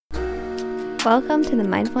Welcome to the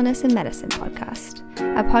Mindfulness in Medicine podcast,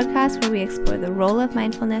 a podcast where we explore the role of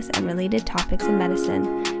mindfulness and related topics in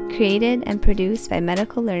medicine, created and produced by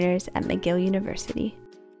medical learners at McGill University.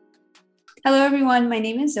 Hello everyone, my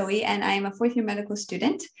name is Zoe and I am a fourth year medical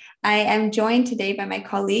student. I am joined today by my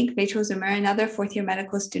colleague Rachel Zimmer, another fourth year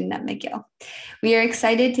medical student at McGill. We are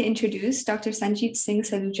excited to introduce Dr. Sanjeet Singh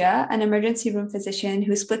Saluja, an emergency room physician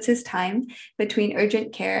who splits his time between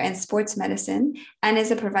urgent care and sports medicine and is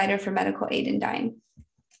a provider for medical aid in dying.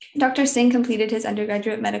 Dr. Singh completed his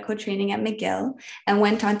undergraduate medical training at McGill and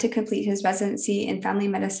went on to complete his residency in family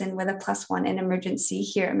medicine with a +1 in emergency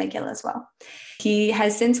here at McGill as well. He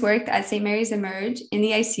has since worked at St. Mary's Emerge in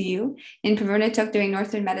the ICU, in Purvonnatuk doing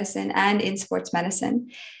Northern medicine, and in sports medicine.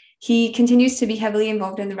 He continues to be heavily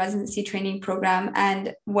involved in the residency training program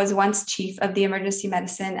and was once chief of the emergency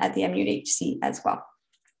medicine at the MUHC as well.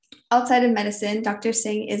 Outside of medicine, Dr.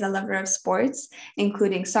 Singh is a lover of sports,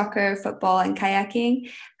 including soccer, football, and kayaking,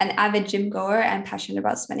 an avid gym goer, and passionate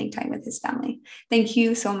about spending time with his family. Thank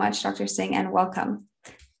you so much, Dr. Singh, and welcome.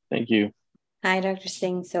 Thank you. Hi, Dr.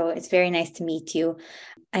 Singh. So it's very nice to meet you.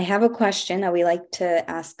 I have a question that we like to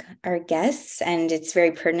ask our guests, and it's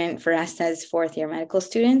very pertinent for us as fourth year medical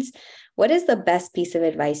students. What is the best piece of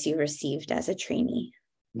advice you received as a trainee?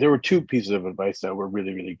 There were two pieces of advice that were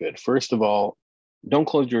really, really good. First of all, don't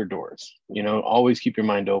close your doors. Always keep your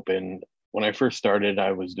mind open. When I first started,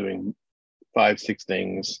 I was doing 5-6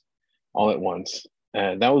 things all at once.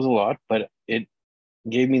 That was a lot, but it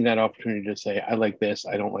gave me that opportunity to say, I like this,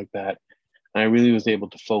 I don't like that. And I really was able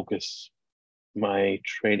to focus my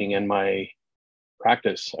training and my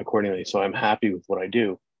practice accordingly. So I'm happy with what I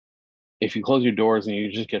do. If you close your doors and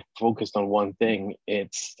you just get focused on one thing,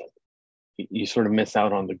 you sort of miss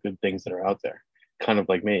out on the good things that are out there, kind of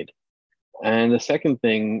like MAID. And the second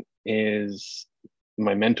thing is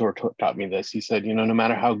my mentor taught me this. He said, no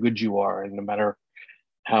matter how good you are and no matter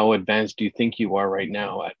how advanced you think you are right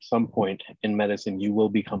now, at some point in medicine, you will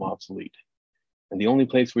become obsolete. And the only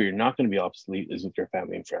place where you're not going to be obsolete is with your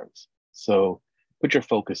family and friends. So put your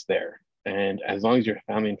focus there. And as long as your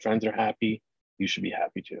family and friends are happy, you should be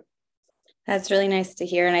happy too. That's really nice to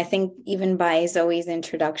hear. And I think even by Zoe's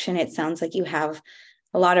introduction, it sounds like you have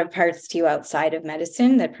a lot of parts to you outside of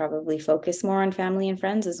medicine that probably focus more on family and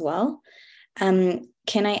friends as well.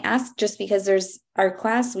 Can I ask, just because there's our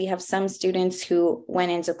class, we have some students who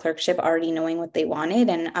went into clerkship already knowing what they wanted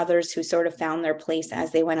and others who sort of found their place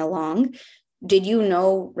as they went along. Did you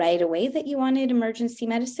know right away that you wanted emergency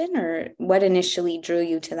medicine, or what initially drew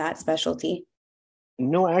you to that specialty?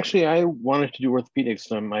 No, actually, I wanted to do orthopedics.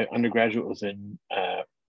 So my undergraduate was in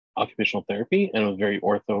occupational therapy and it was very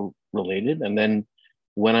ortho related. And then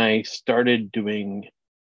when I started doing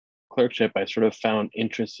clerkship, I sort of found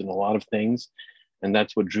interest in a lot of things. And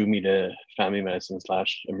that's what drew me to family medicine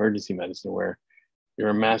 / emergency medicine, where you're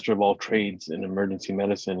a master of all trades in emergency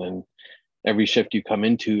medicine. And every shift you come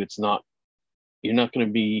into, you're not going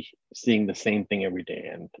to be seeing the same thing every day.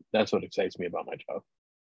 And that's what excites me about my job.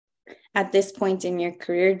 At this point in your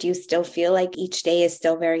career, do you still feel like each day is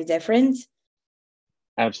still very different?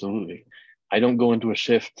 Absolutely. I don't go into a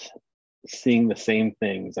shift seeing the same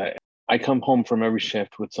things. I come home from every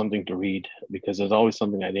shift with something to read because there's always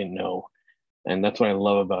something I didn't know. And that's what I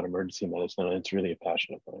love about emergency medicine. And it's really a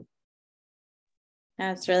passion of mine.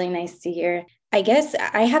 That's really nice to hear. I guess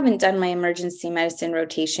I haven't done my emergency medicine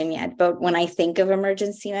rotation yet, but when I think of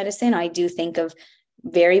emergency medicine, I do think of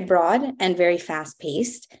very broad and very fast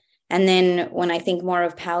paced. And then when I think more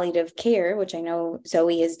of palliative care, which I know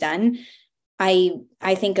Zoe has done, I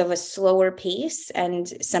think of a slower pace and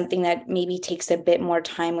something that maybe takes a bit more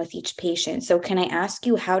time with each patient. So can I ask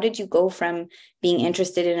you, how did you go from being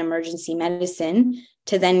interested in emergency medicine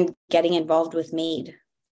to then getting involved with MAID?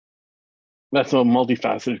 That's a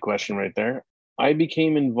multifaceted question right there. I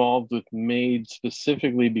became involved with MAID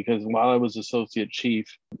specifically because while I was associate chief,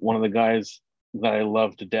 one of the guys that I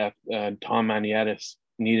love to death, Tom Maniatis,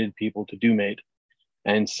 needed people to do MAID.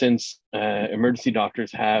 And since emergency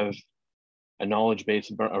doctors have a knowledge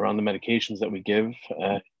base around the medications that we give,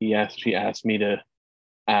 he asked me to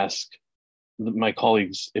ask my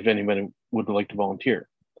colleagues if anybody would like to volunteer.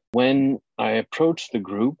 When I approached the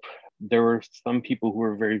group, there were some people who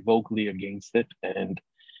were very vocally against it and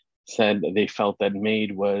said that they felt that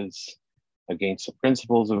MAID was against the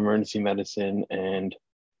principles of emergency medicine. And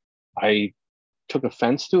I took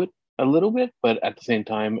offense to it a little bit, but at the same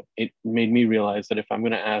time, it made me realize that if I'm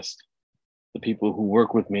going to ask the people who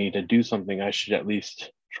work with me to do something, I should at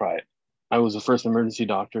least try it. I was the first emergency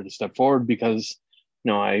doctor to step forward because,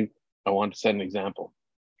 I want to set an example.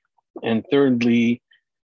 And thirdly,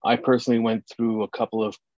 I personally went through a couple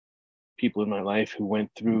of people in my life who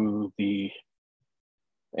went through the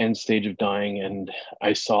end stage of dying. And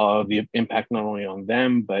I saw the impact not only on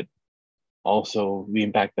them, but also the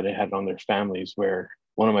impact that it had on their families, where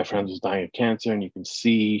one of my friends was dying of cancer, and you can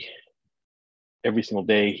see every single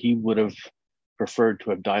day he would have preferred to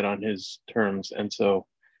have died on his terms. And so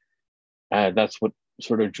that's what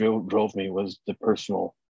sort of drove me, was the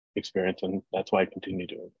personal experience, and that's why I continue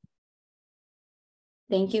doing it.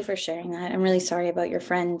 Thank you for sharing that. I'm really sorry about your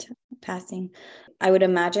friend passing. I would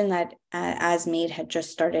imagine that as MAID had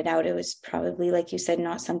just started out, it was probably, like you said,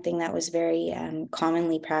 not something that was very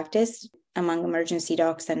commonly practiced among emergency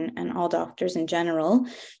docs and all doctors in general.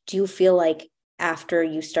 Do you feel like after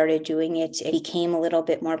you started doing it, it became a little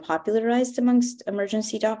bit more popularized amongst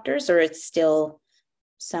emergency doctors, or it's still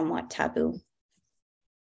somewhat taboo?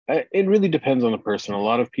 It really depends on the person. A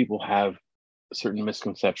lot of people have certain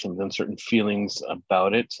misconceptions and certain feelings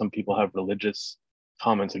about it. Some people have religious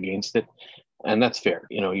comments against it, and that's fair.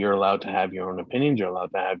 You're allowed to have your own opinions. You're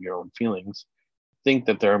allowed to have your own feelings. I think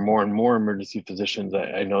that there are more and more emergency physicians.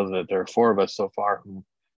 I know that there are 4 of us so far who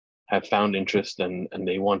have found interest and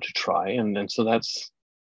they want to try. And so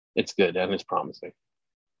it's good and it's promising.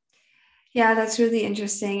 Yeah, that's really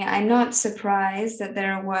interesting. I'm not surprised that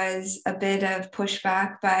there was a bit of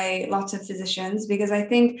pushback by lots of physicians, because I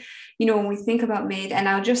think, when we think about MAID, and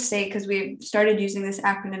I'll just say, because we've started using this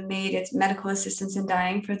acronym MAID, it's Medical Assistance in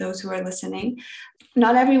Dying for those who are listening.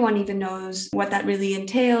 Not everyone even knows what that really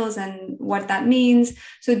entails and what that means.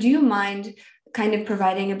 So do you mind kind of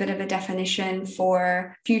providing a bit of a definition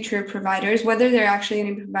for future providers, whether they're actually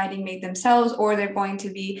going to be providing MAID themselves, or they're going to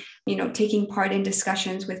be, taking part in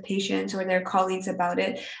discussions with patients or their colleagues about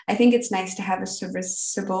it? I think it's nice to have a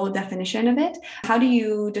serviceable definition of it. How do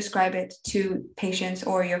you describe it to patients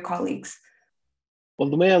or your colleagues? Well,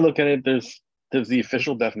 the way I look at it, there's the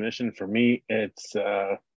official definition. For me, it's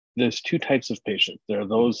there's 2 types of patients. There are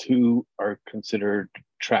those who are considered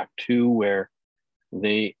track 2, where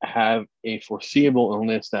they have a foreseeable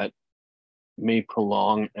illness that may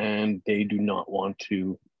prolong, and they do not want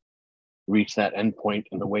to reach that endpoint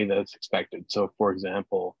in the way that it's expected. So, for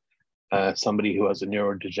example, somebody who has a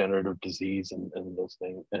neurodegenerative disease and those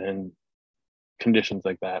things and conditions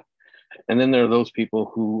like that. And then there are those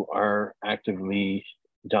people who are actively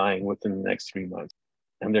dying within the next 3 months,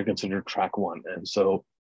 and they're considered track 1. And so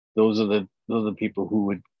those are the people who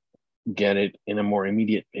would get it in a more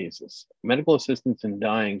immediate basis. Medical assistance in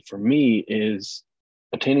dying, for me, is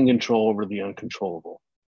attaining control over the uncontrollable.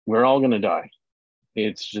 We're all going to die.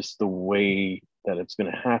 It's just the way that it's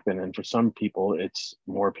going to happen. And for some people, it's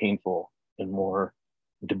more painful and more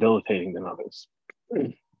debilitating than others.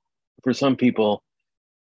 For some people,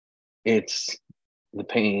 it's the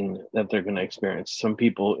pain that they're going to experience. Some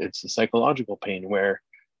people, it's the psychological pain where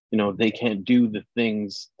they can't do the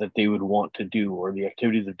things that they would want to do, or the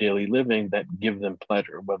activities of daily living that give them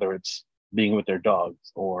pleasure, whether it's being with their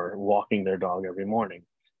dogs or walking their dog every morning.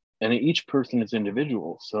 And each person is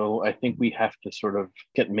individual. So I think we have to sort of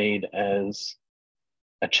get MAID as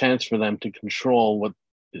a chance for them to control what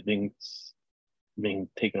is being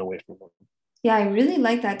taken away from them. Yeah, I really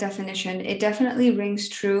like that definition. It definitely rings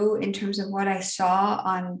true in terms of what I saw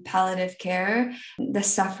on palliative care, the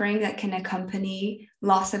suffering that can accompany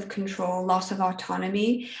loss of control, loss of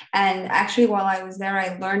autonomy. And actually, while I was there,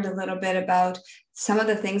 I learned a little bit about some of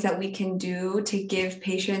the things that we can do to give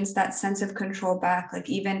patients that sense of control back. Like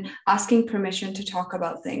even asking permission to talk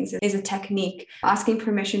about things is a technique, asking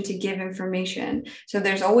permission to give information. So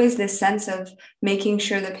there's always this sense of making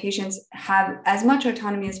sure that patients have as much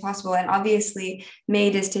autonomy as possible. And obviously,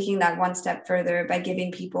 MAID is taking that one step further by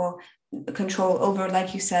giving people control over,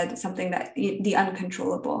 like you said, something that the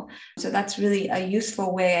uncontrollable. So that's really a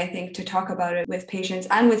useful way, I think, to talk about it with patients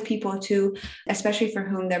and with people too, especially for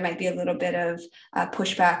whom there might be a little bit of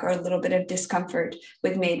pushback or a little bit of discomfort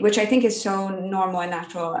with MAID, which I think is so normal and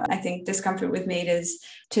natural. I think discomfort with MAID is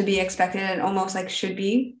to be expected and almost like should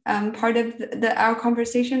be part of our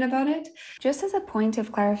conversation about it. Just as a point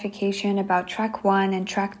of clarification about track 1 and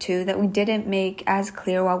track 2 that we didn't make as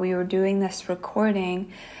clear while we were doing this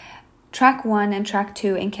recording, track 1 and track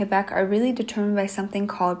 2 in Quebec are really determined by something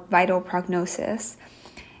called vital prognosis.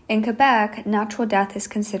 In Quebec, natural death is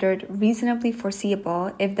considered reasonably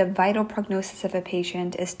foreseeable if the vital prognosis of a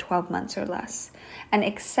patient is 12 months or less, and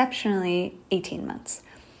exceptionally 18 months.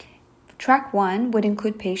 Track 1 would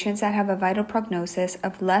include patients that have a vital prognosis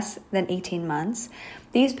of less than 18 months.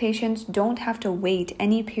 These patients don't have to wait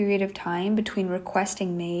any period of time between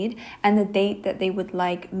requesting MAID and the date that they would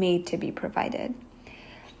like MAID to be provided.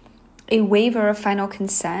 A waiver of final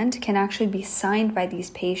consent can actually be signed by these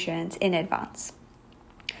patients in advance.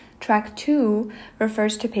 Track 2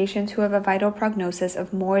 refers to patients who have a vital prognosis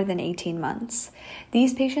of more than 18 months.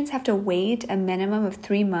 These patients have to wait a minimum of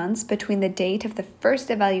 3 months between the date of the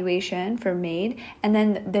first evaluation for MAID and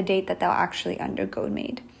then the date that they'll actually undergo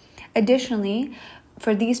MAID. Additionally,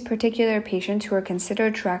 for these particular patients who are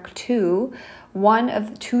considered Track 2, one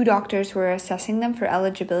of 2 doctors who are assessing them for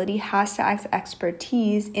eligibility has to have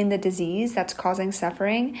expertise in the disease that's causing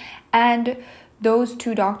suffering, and those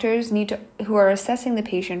 2 doctors who are assessing the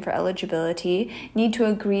patient for eligibility need to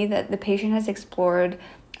agree that the patient has explored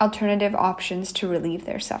alternative options to relieve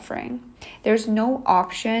their suffering. There's no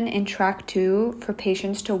option in Track 2 for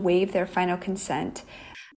patients to waive their final consent.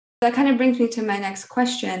 That kind of brings me to my next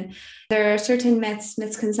question. There are certain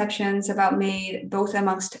misconceptions about MAID, both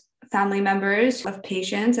amongst family members of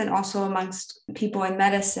patients and also amongst people in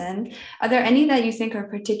medicine. Are there any that you think are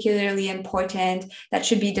particularly important that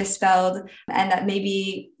should be dispelled and that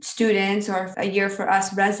maybe students or a year for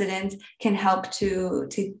us residents can help to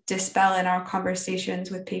dispel in our conversations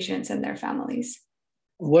with patients and their families?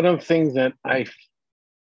 One of the things that I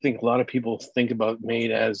think a lot of people think about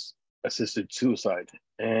MAID as assisted suicide.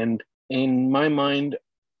 And in my mind,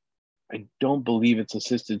 I don't believe it's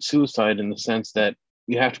assisted suicide in the sense that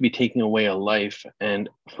you have to be taking away a life. And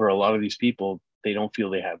for a lot of these people, they don't feel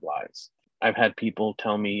they have lives. I've had people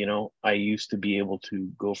tell me, I used to be able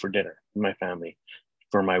to go for dinner with my family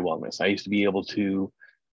for my wellness. I used to be able to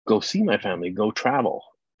go see my family, go travel.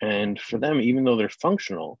 And for them, even though they're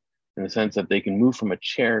functional in the sense that they can move from a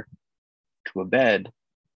chair to a bed,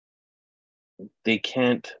 they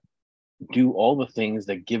can't do all the things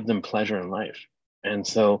that give them pleasure in life. And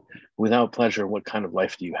so without pleasure, what kind of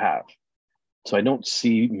life do you have? So I don't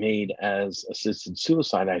see MAID as assisted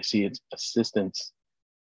suicide. I see it assistance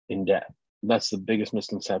in death. That's the biggest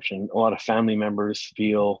misconception. A lot of family members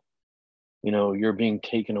feel, you're being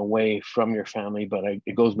taken away from your family, but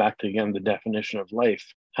it goes back to, again, the definition of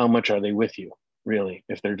life. How much are they with you, really,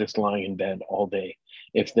 if they're just lying in bed all day?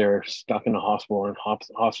 If they're stuck in a hospital or in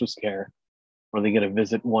hospice care, or they get a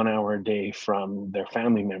visit 1 hour a day from their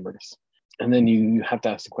family members. And then you have to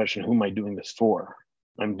ask the question, who am I doing this for?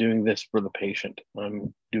 I'm doing this for the patient.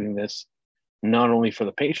 I'm doing this not only for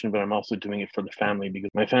the patient, but I'm also doing it for the family,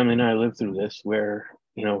 because my family and I lived through this where,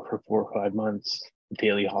 for 4 or 5 months,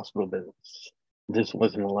 daily hospital visits. This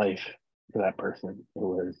wasn't a life for that person.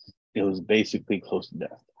 It was basically close to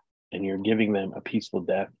death. And you're giving them a peaceful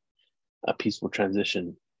death, a peaceful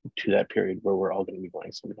transition to that period where we're all going to be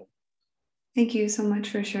going someday. Thank you so much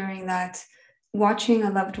for sharing that. Watching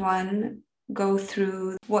a loved one go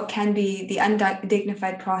through what can be the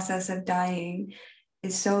undignified process of dying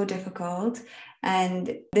is so difficult.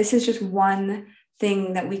 And this is just one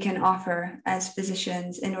thing that we can offer as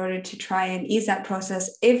physicians in order to try and ease that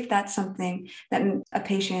process if that's something that a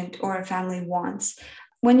patient or a family wants.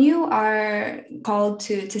 When you are called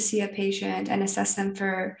to see a patient and assess them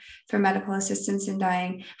for medical assistance in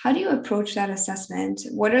dying, how do you approach that assessment?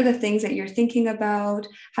 What are the things that you're thinking about?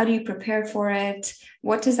 How do you prepare for it?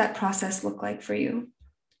 What does that process look like for you?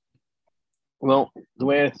 Well, the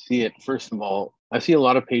way I see it, first of all, I see a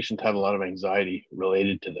lot of patients have a lot of anxiety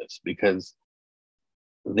related to this because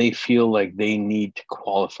they feel like they need to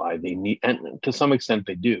qualify. And to some extent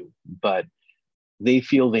they do, but they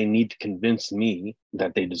feel they need to convince me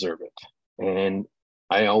that they deserve it. And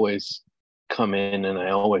I always come in and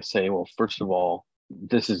I always say, well, first of all,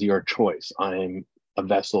 this is your choice. I'm a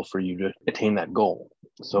vessel for you to attain that goal.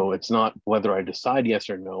 So it's not whether I decide yes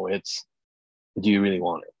or no, it's, do you really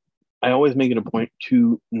want it? I always make it a point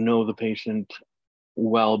to know the patient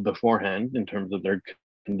well beforehand in terms of their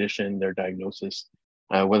condition, their diagnosis,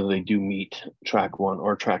 whether they do meet Track 1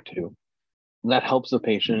 or Track 2. That helps the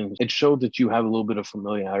patient. It shows that you have a little bit of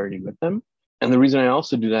familiarity with them. And the reason I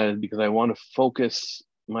also do that is because I want to focus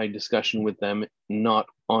my discussion with them not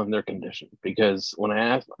on their condition. Because when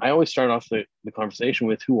I always start off the conversation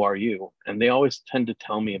with, who are you? And they always tend to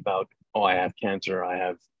tell me about, I have cancer, I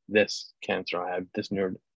have this cancer, I have this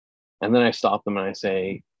neuro. And then I stop them and I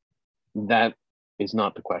say, that is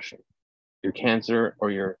not the question. Your cancer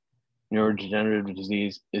or your neurodegenerative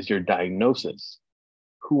disease is your diagnosis.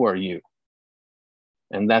 Who are you?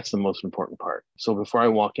 And that's the most important part. So before I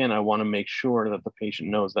walk in, I want to make sure that the patient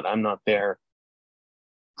knows that I'm not there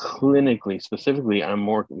clinically, specifically. I'm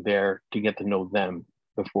more there to get to know them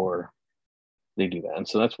before they do that. And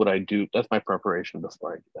so that's what I do. That's my preparation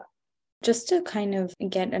before I do that. Just to kind of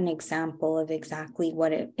get an example of exactly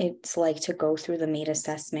what it's like to go through the MAID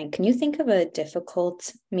assessment, can you think of a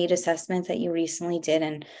difficult MAID assessment that you recently did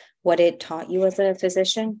and what it taught you as a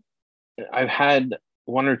physician? I've had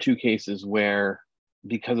 1 or 2 cases where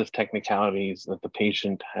because of technicalities that the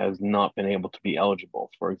patient has not been able to be eligible.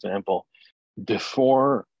 For example,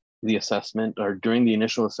 before the assessment or during the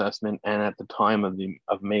initial assessment and at the time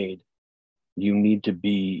of MAID, you need to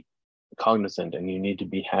be cognizant and you need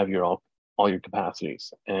to have all your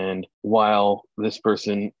capacities. And while this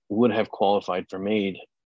person would have qualified for MAID,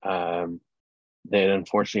 they had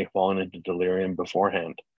unfortunately fallen into delirium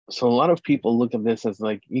beforehand. So a lot of people look at this as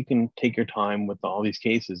like, you can take your time with all these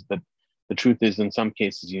cases, but the truth is, in some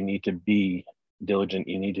cases, you need to be diligent.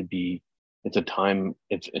 You need to be. It's a time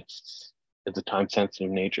sensitive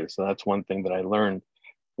nature. So that's one thing that I learned,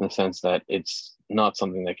 in the sense that it's not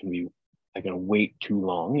something that can wait too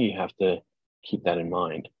long. You have to keep that in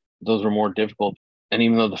mind. Those were more difficult. And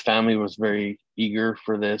even though the family was very eager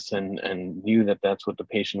for this and knew that that's what the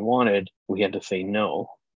patient wanted, we had to say no.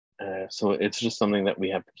 So it's just something that we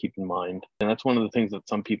have to keep in mind. And that's one of the things that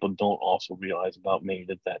some people don't also realize about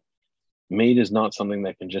MAID, is that MAID is not something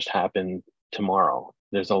that can just happen tomorrow.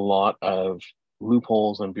 There's a lot of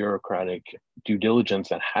loopholes and bureaucratic due diligence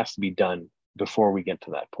that has to be done before we get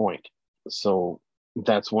to that point. So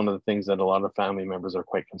that's one of the things that a lot of family members are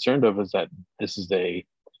quite concerned of, is that this is a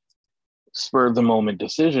spur of the moment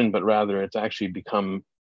decision, but rather it's actually become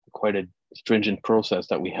quite a stringent process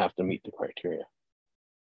that we have to meet the criteria.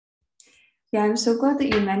 Yeah, I'm so glad that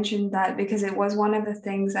you mentioned that, because it was one of the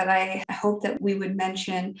things that I hoped that we would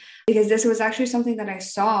mention, because this was actually something that I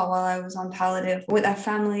saw while I was on palliative with a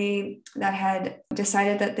family that had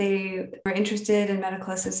decided that they were interested in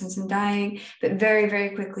medical assistance in dying, but very, very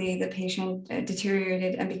quickly the patient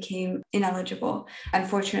deteriorated and became ineligible,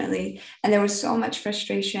 unfortunately. And there was so much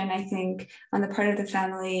frustration, I think, on the part of the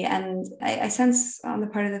family, and I sense on the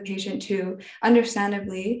part of the patient too,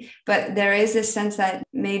 understandably, but there is this sense that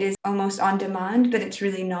MAID is almost on demand, but it's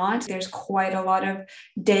really not. There's quite a lot of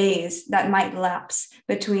days that might lapse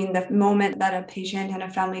between the moment that a patient and a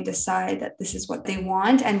family decide that this is what they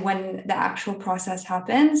want and when the actual process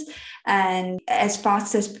happens. And as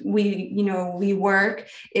fast as we work,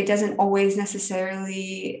 it doesn't always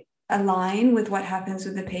necessarily align with what happens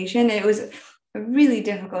with the patient. It was a really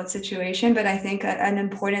difficult situation, but I think an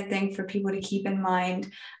important thing for people to keep in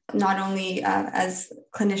mind, not only as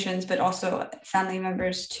clinicians, but also family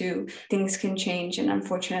members too. Things can change. And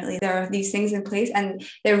unfortunately, there are these things in place, and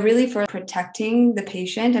they're really for protecting the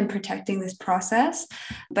patient and protecting this process,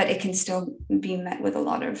 but it can still be met with a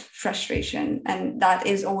lot of frustration. And that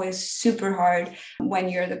is always super hard when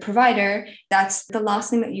you're the provider. That's the last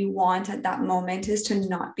thing that you want at that moment, is to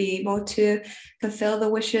not be able to fulfill the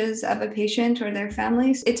wishes of a patient or their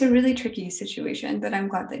families. It's a really tricky situation, but I'm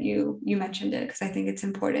glad that you mentioned it, because I think it's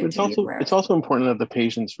important. It's also important that the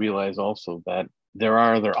patients realize also that there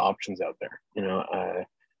are other options out there.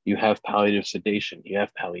 You have palliative sedation, you have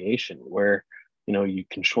palliation, where you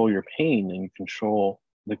control your pain and you control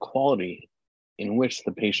the quality in which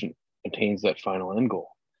the patient attains that final end goal.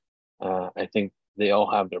 I think they all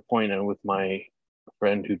have their point. And with my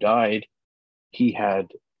friend who died, he had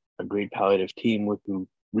a great palliative team who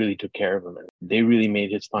really took care of him, and they really made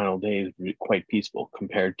his final days quite peaceful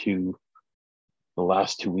compared to the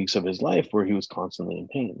last 2 weeks of his life where he was constantly in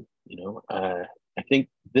pain. I think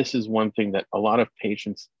this is one thing that a lot of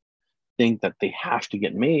patients think that they have to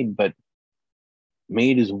get MAID, but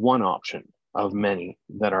MAID is one option of many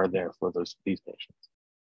that are there for these patients.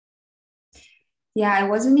 Yeah, I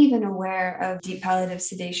wasn't even aware of deep palliative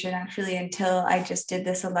sedation actually until I just did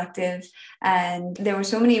this elective. And there were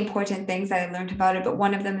so many important things that I learned about it. But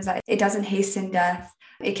one of them is that it doesn't hasten death.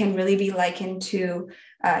 It can really be likened to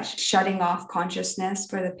shutting off consciousness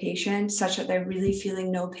for the patient, such that they're really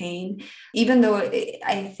feeling no pain. Even though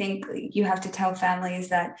I think you have to tell families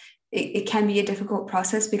that it can be a difficult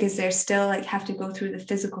process, because they're still have to go through the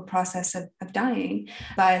physical process of dying.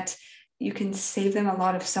 But you can save them a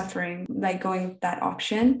lot of suffering by going that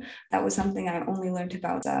option. That was something I only learned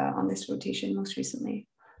about on this rotation most recently.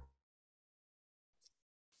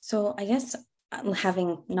 So I guess,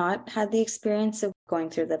 having not had the experience of going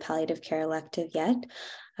through the palliative care elective yet,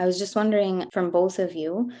 I was just wondering, from both of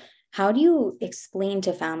you, how do you explain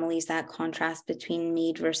to families that contrast between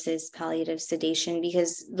MAID versus palliative sedation?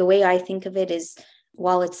 Because the way I think of it is,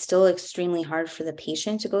 while it's still extremely hard for the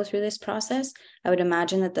patient to go through this process, I would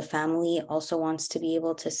imagine that the family also wants to be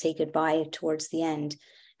able to say goodbye towards the end.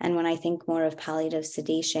 And when I think more of palliative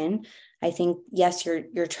sedation, I think, yes,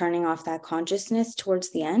 you're turning off that consciousness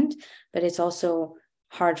towards the end, but it's also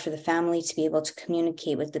hard for the family to be able to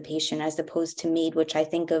communicate with the patient, as opposed to MAID, which I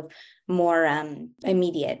think of more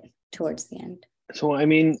immediate towards the end. So,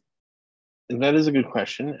 that is a good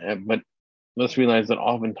question, but let's realize that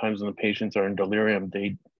oftentimes when the patients are in delirium,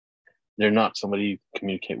 they're not somebody you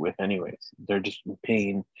communicate with anyways. They're just in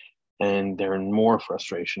pain and they're in more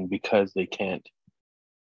frustration because they can't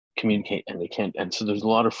communicate and they can't. And so there's a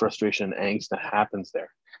lot of frustration and angst that happens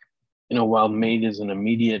there. While MAID is an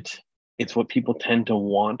immediate, it's what people tend to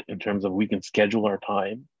want in terms of we can schedule our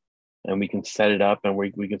time and we can set it up and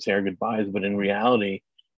we can say our goodbyes. But in reality,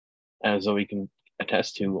 as we can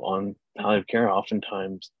attest to on palliative care,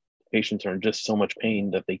 oftentimes patients are in just so much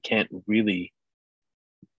pain that they can't really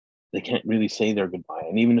say their goodbye.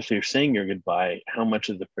 And even if they're saying your goodbye, how much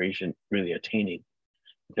is the patient really attaining?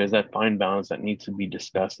 There's that fine balance that needs to be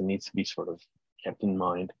discussed and needs to be sort of kept in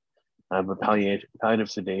mind. But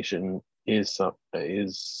palliative sedation is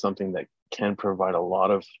something that can provide a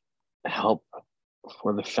lot of help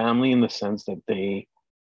for the family in the sense that they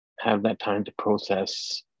have that time to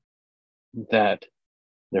process that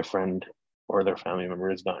their friend or their family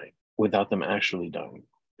member is dying without them actually dying.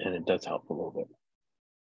 And it does help a little bit.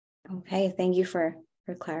 Okay, thank you for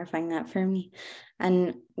clarifying that for me.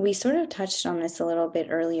 And we sort of touched on this a little bit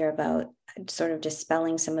earlier about sort of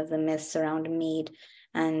dispelling some of the myths around MAID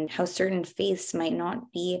and how certain faiths might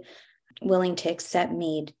not be willing to accept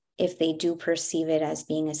MAID if they do perceive it as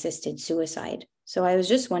being assisted suicide. So I was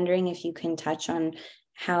just wondering if you can touch on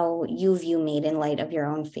how you view MAID in light of your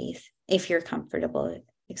own faith, if you're comfortable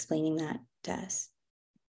explaining that to us.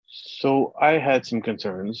 So I had some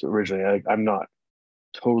concerns originally. I'm not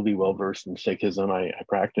totally well versed in Sikhism. I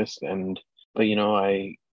practiced, but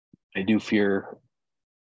I do fear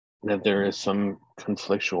that there is some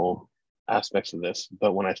conflictual aspects of this.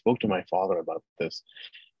 But when I spoke to my father about this,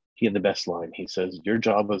 he had the best line. He says, "Your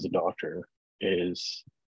job as a doctor is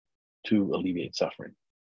to alleviate suffering."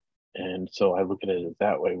 And so I look at it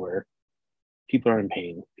that way, where people are in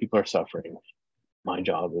pain, people are suffering. My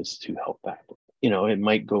job is to help that. It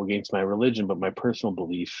might go against my religion, but my personal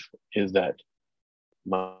belief is that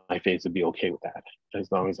my faith would be okay with that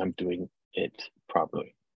as long as I'm doing it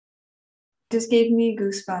properly. Just gave me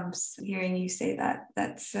goosebumps hearing you say that.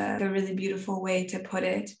 That's a really beautiful way to put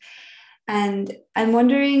it. And I'm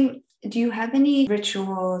wondering, do you have any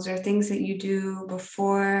rituals or things that you do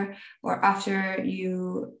before or after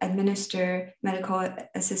you administer medical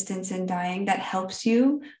assistance in dying that helps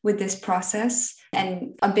you with this process?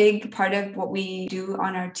 And a big part of what we do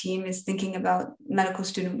on our team is thinking about medical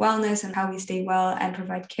student wellness and how we stay well and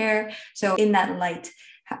provide care. So in that light,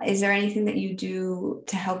 is there anything that you do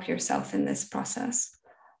to help yourself in this process?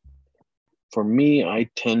 For me, I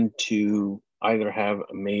tend to either have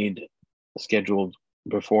a MAID scheduled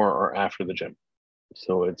before or after the gym.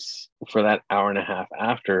 So it's for that hour and a half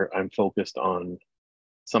after, I'm focused on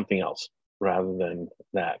something else rather than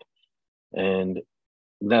that. And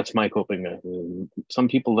that's my coping mechanism. Some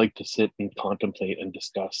people like to sit and contemplate and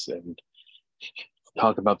discuss and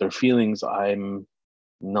talk about their feelings. I'm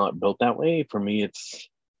not built that way. For me, it's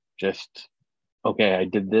just, okay, I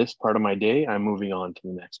did this part of my day, I'm moving on to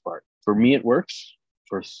the next part. For me, it works.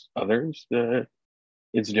 For others,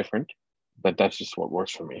 it's different, but that's just what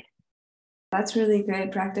works for me. That's really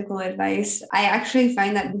good practical advice. I actually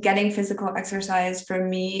find that getting physical exercise for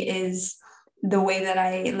me is the way that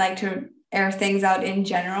I like to air things out in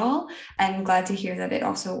general. I'm glad to hear that it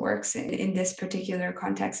also works in this particular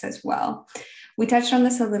context as well. We touched on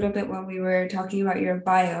this a little bit when we were talking about your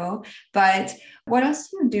bio, but what else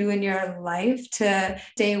do you do in your life to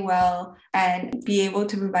stay well and be able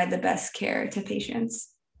to provide the best care to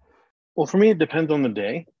patients? Well, for me, it depends on the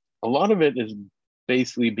day. A lot of it is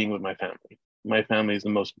basically being with my family. My family is the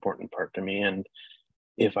most important part to me. And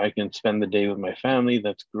if I can spend the day with my family,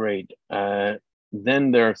 that's great.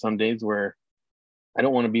 Then there are some days where I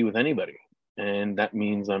don't want to be with anybody. And that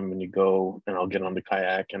means I'm going to go and I'll get on the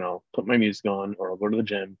kayak and I'll put my music on, or I'll go to the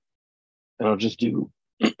gym and I'll just do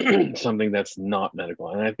something that's not medical.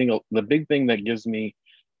 And I think the big thing that gives me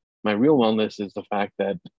my real wellness is the fact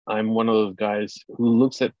that I'm one of those guys who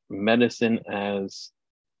looks at medicine as,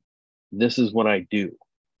 this is what I do.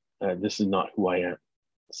 This is not who I am.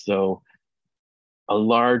 So a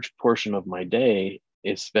large portion of my day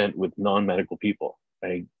is spent with non-medical people.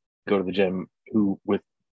 I go to the gym with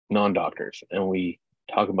non-doctors and we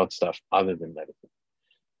talk about stuff other than medicine.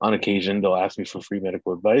 On occasion, they'll ask me for free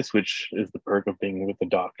medical advice, which is the perk of being with the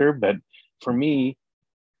doctor. But for me,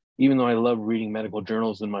 even though I love reading medical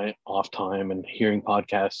journals in my off time and hearing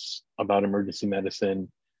podcasts about emergency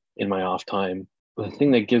medicine in my off time, the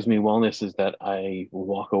thing that gives me wellness is that I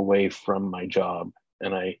walk away from my job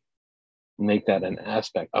and I make that an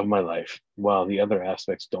aspect of my life while the other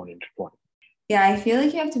aspects don't intertwine. Yeah, I feel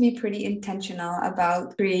like you have to be pretty intentional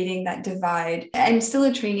about creating that divide. I'm still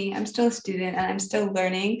a trainee, I'm still a student, and I'm still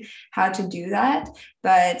learning how to do that.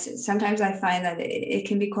 But sometimes I find that it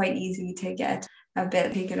can be quite easy to get a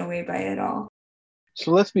bit taken away by it all.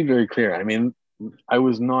 So let's be very clear. I mean, I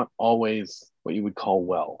was not always what you would call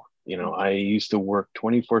well. I used to work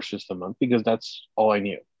 24 shifts a month because that's all I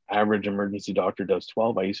knew. Average emergency doctor does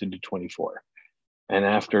 12. I used to do 24. And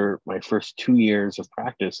after my first 2 years of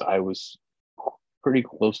practice, I was pretty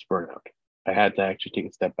close to burnout. I had to actually take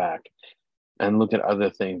a step back and look at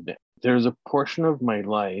other things. There's a portion of my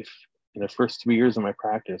life in the first 3 years of my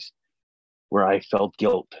practice where I felt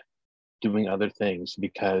guilt doing other things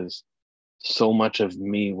because so much of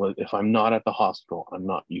me was, if I'm not at the hospital, I'm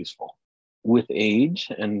not useful. With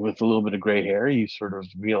age and with a little bit of gray hair, you sort of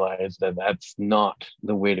realize that that's not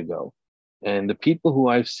the way to go. And the people who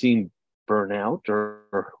I've seen burn out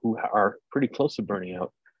or who are pretty close to burning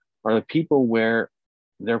out are the people where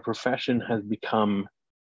their profession has become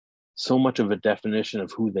so much of a definition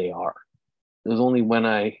of who they are. It was only when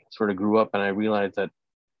I sort of grew up and I realized that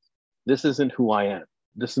this isn't who I am.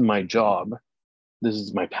 This is my job. This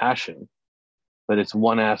is my passion, but it's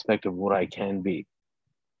one aspect of what I can be.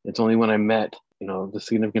 It's only when I met, the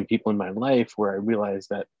significant people in my life where I realized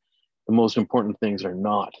that the most important things are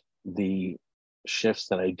not the shifts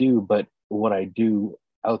that I do, but what I do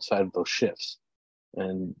outside of those shifts.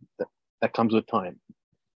 And that comes with time.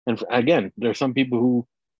 And again, there are some people who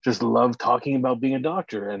just love talking about being a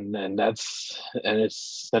doctor, and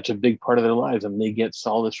it's such a big part of their lives, and they get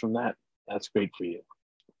solace from that. That's great for you.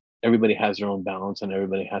 Everybody has their own balance, and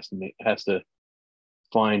everybody has to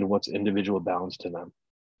find what's individual balance to them.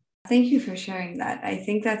 Thank you for sharing that. I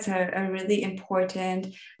think that's a really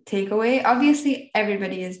important takeaway. Obviously,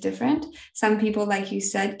 everybody is different. Some people, like you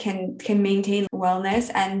said, can maintain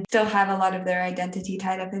wellness and still have a lot of their identity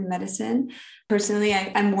tied up in medicine. Personally,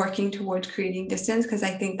 I'm working towards creating distance because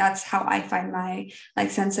I think that's how I find my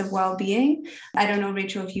sense of well-being. I don't know,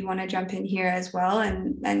 Rachel, if you want to jump in here as well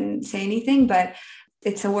and say anything, but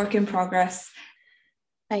it's a work in progress.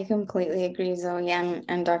 I completely agree, Zoe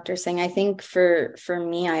and Dr. Singh. I think for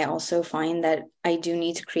me, I also find that I do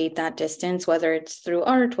need to create that distance, whether it's through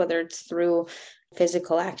art, whether it's through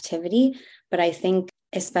physical activity. But I think,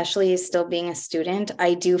 especially still being a student,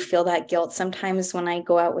 I do feel that guilt sometimes when I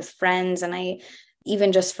go out with friends and I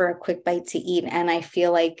even just for a quick bite to eat. And I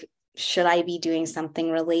feel like, should I be doing something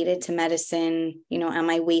related to medicine? Am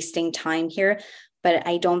I wasting time here? But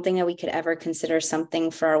I don't think that we could ever consider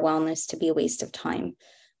something for our wellness to be a waste of time.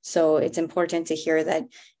 So it's important to hear that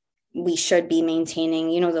we should be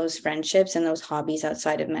maintaining, those friendships and those hobbies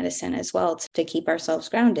outside of medicine as well to keep ourselves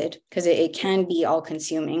grounded, because it can be all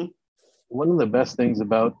consuming. One of the best things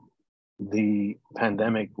about the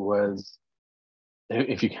pandemic was,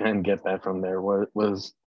 if you can get that from there,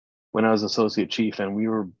 was when I was associate chief and we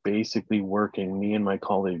were basically working, me and my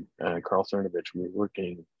colleague, Carl Cernovich, we were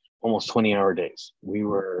working almost 20-hour days. We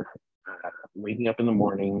were waking up in the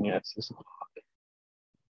morning at 6 o'clock.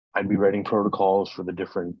 I'd be writing protocols for the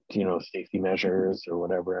different, safety measures or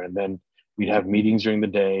whatever. And then we'd have meetings during the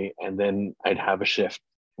day, and then I'd have a shift,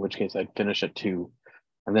 in which case I'd finish at 2.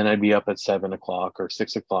 And then I'd be up at 7 o'clock or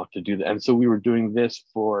 6 o'clock to do that. And so we were doing this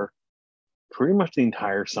for pretty much the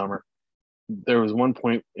entire summer. There was one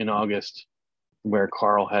point in August where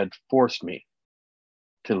Carl had forced me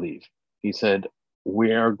to leave. He said,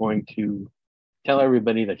 we are going to tell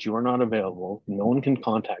everybody that you are not available. No one can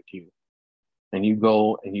contact you. And you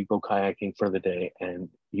go kayaking for the day and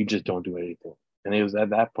you just don't do anything. And it was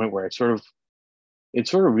at that point where I sort of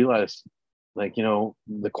realized,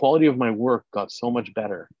 the quality of my work got so much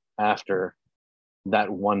better after that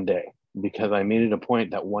one day, because I made it a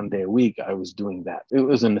point that one day a week I was doing that. It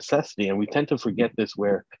was a necessity. And we tend to forget this,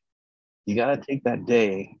 where you got to take that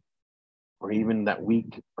day or even that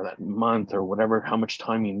week or that month or whatever, how much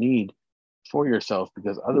time you need for yourself,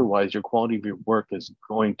 because otherwise your quality of your work is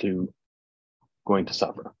going to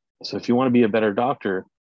suffer. So if you want to be a better doctor,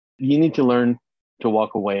 you need to learn to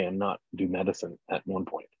walk away and not do medicine at one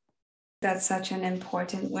point. That's such an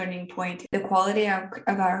important learning point. The quality of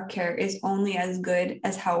our care is only as good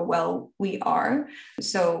as how well we are.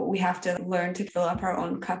 So we have to learn to fill up our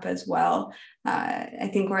own cup as well. I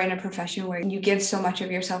think we're in a profession where you give so much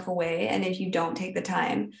of yourself away. And if you don't take the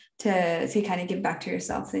time to kind of give back to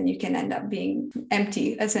yourself, then you can end up being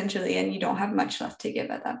empty, essentially, and you don't have much left to give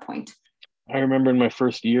at that point. I remember in my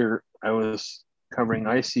first year, I was covering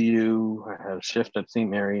ICU. I had a shift at St.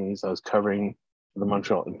 Mary's. I was covering the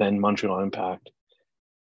Montreal Impact.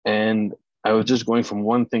 And I was just going from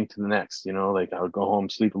one thing to the next, I would go home,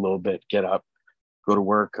 sleep a little bit, get up, go to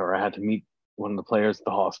work, or I had to meet one of the players at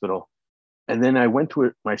the hospital. And then I went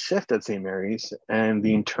to my shift at St. Mary's, and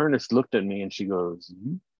the internist looked at me and she goes,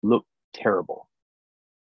 "You look terrible."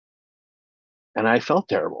 And I felt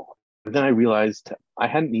terrible. But then I realized I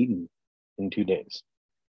hadn't eaten in 2 days.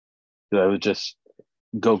 So I was just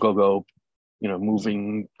go, go, go,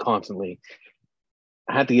 moving constantly.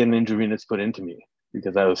 I had to get an intravenous put into me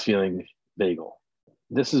because I was feeling vagal.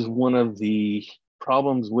 This is one of the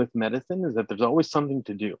problems with medicine, is that there's always something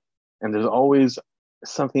to do. And there's always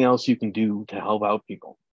something else you can do to help out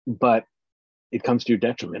people. But it comes to your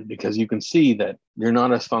detriment because you can see that you're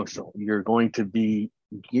not as functional. You're going to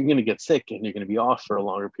get sick and you're going to be off for a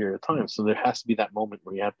longer period of time. So there has to be that moment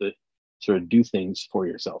where you have to sort of do things for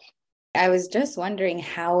yourself. I was just wondering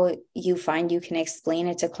how you find you can explain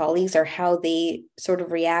it to colleagues, or how they sort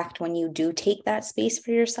of react when you do take that space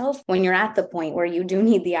for yourself. When you're at the point where you do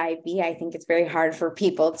need the IV, I think it's very hard for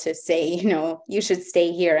people to say, you should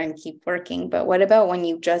stay here and keep working. But what about when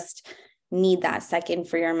you just need that second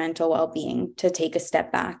for your mental well-being, to take a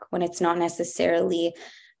step back when it's not necessarily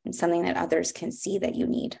something that others can see that you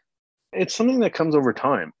need? It's something that comes over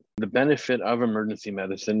time. The benefit of emergency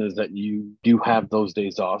medicine is that you do have those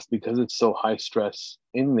days off because it's so high stress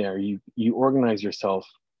in there. You organize yourself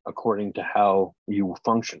according to how you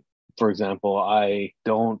function. For example, I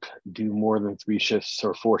don't do more than 3 shifts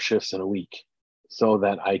or 4 shifts in a week so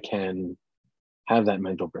that I can have that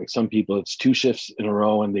mental break. Some people, it's 2 shifts in a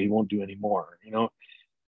row and they won't do any more,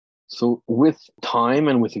 So with time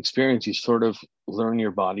and with experience, you sort of learn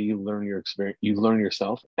your body, you learn your experience, you learn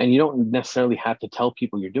yourself, and you don't necessarily have to tell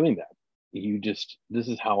people you're doing that. This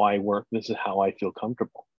is how I work. This is how I feel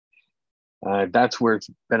comfortable. That's where it's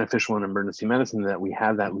beneficial in emergency medicine, that we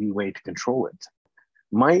have that leeway to control it.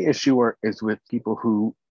 My issue is with people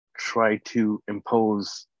who try to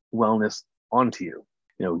impose wellness onto you.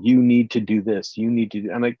 You need to do this. You need to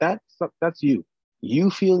do, and like that's you. You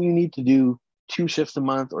feel you need to do 2 shifts a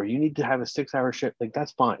month, or you need to have a 6-hour shift. Like,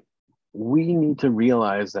 that's fine. We need to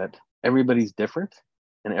realize that everybody's different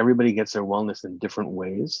and everybody gets their wellness in different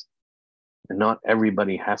ways. And not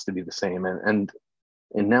everybody has to be the same. And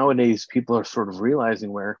nowadays, people are sort of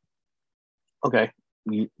realizing where, okay,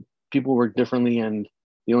 people work differently, and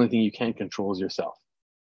the only thing you can't control is yourself.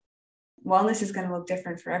 Wellness is going to look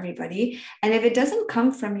different for everybody. And if it doesn't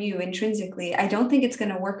come from you intrinsically, I don't think it's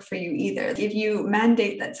going to work for you either. If you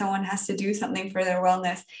mandate that someone has to do something for their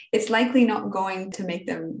wellness, it's likely not going to make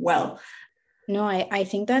them well. No, I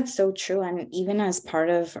think that's so true. And even as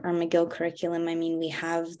part of our McGill curriculum, we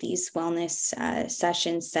have these wellness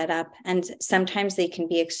sessions set up, and sometimes they can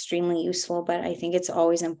be extremely useful, but I think it's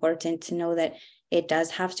always important to know that it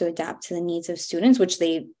does have to adapt to the needs of students, which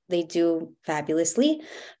they do fabulously,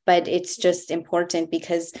 but it's just important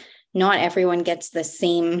because not everyone gets the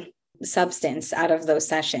same substance out of those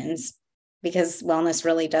sessions, because wellness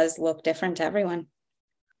really does look different to everyone.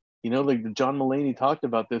 Like John Mulaney talked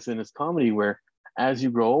about this in his comedy, where as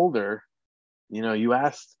you grow older, you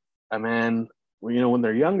ask a man, when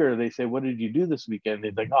they're younger, they say, "What did you do this weekend?"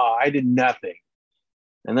 They're like, "Oh, I did nothing."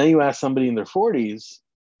 And then you ask somebody in their 40s,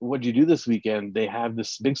 "What'd you do this weekend?" They have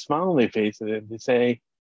this big smile on their face and they say,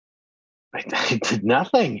 I did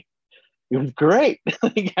nothing. It was great.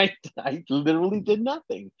 Like, I literally did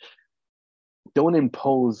nothing. Don't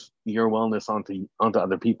impose your wellness onto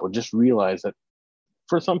other people. Just realize that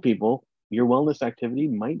for some people, your wellness activity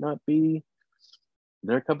might not be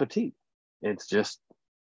their cup of tea. It's just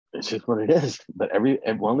what it is. But every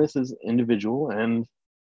wellness is individual, and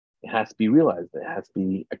it has to be realized. It has to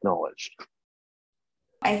be acknowledged.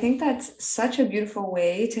 I think that's such a beautiful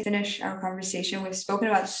way to finish our conversation. We've spoken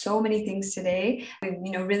about so many things today. We've,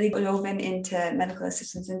 really woven into medical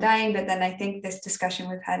assistance in dying, but then I think this discussion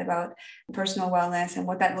we've had about personal wellness and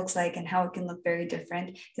what that looks like and how it can look very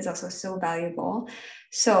different is also so valuable.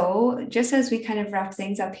 So just as we kind of wrap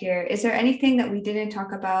things up here, is there anything that we didn't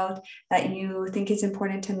talk about that you think is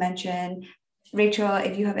important to mention? Rachel,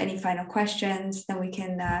 if you have any final questions, then we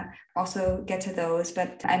can also get to those.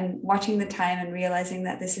 But I'm watching the time and realizing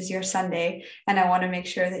that this is your Sunday, and I want to make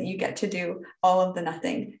sure that you get to do all of the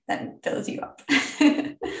nothing that fills you up.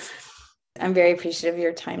 I'm very appreciative of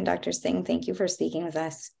your time, Dr. Singh. Thank you for speaking with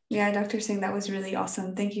us. Yeah, Dr. Singh, that was really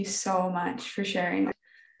awesome. Thank you so much for sharing.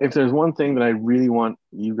 If there's one thing that I really want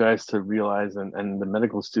you guys to realize, and the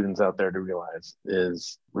medical students out there to realize,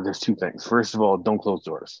 is there's 2 things. First of all, don't close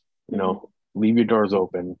doors. Leave your doors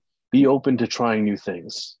open. Be open to trying new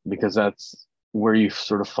things, because that's where you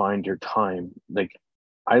sort of find your time. Like,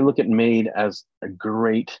 I look at MAID as a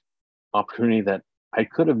great opportunity that I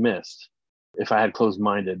could have missed if I had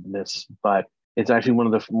closed-mindedness, but it's actually one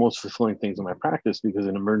of the most fulfilling things in my practice, because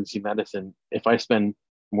in emergency medicine, if I spend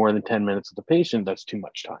more than 10 minutes with the patient, that's too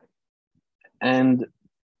much time. And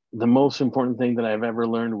the most important thing that I've ever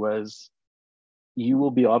learned was you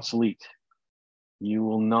will be obsolete. You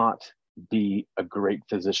will not be a great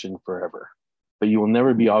physician forever, but you will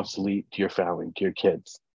never be obsolete to your family, to your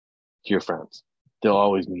kids, to your friends. They'll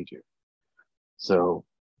always need you. So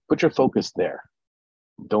put your focus there.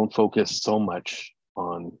 Don't focus so much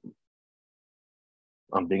on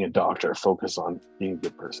being a doctor. Focus on being a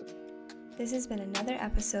good person. This has been another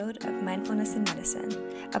episode of Mindfulness in Medicine,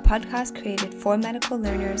 a podcast created for medical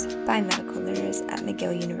learners by medical learners at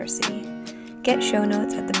McGill University. Get show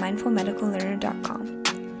notes at themindfulmedicallearner.com.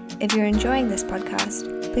 If you're enjoying this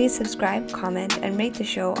podcast, please subscribe, comment, and rate the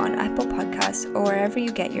show on Apple Podcasts or wherever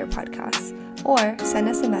you get your podcasts, or send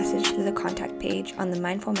us a message through the contact page on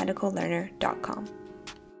themindfulmedicallearner.com.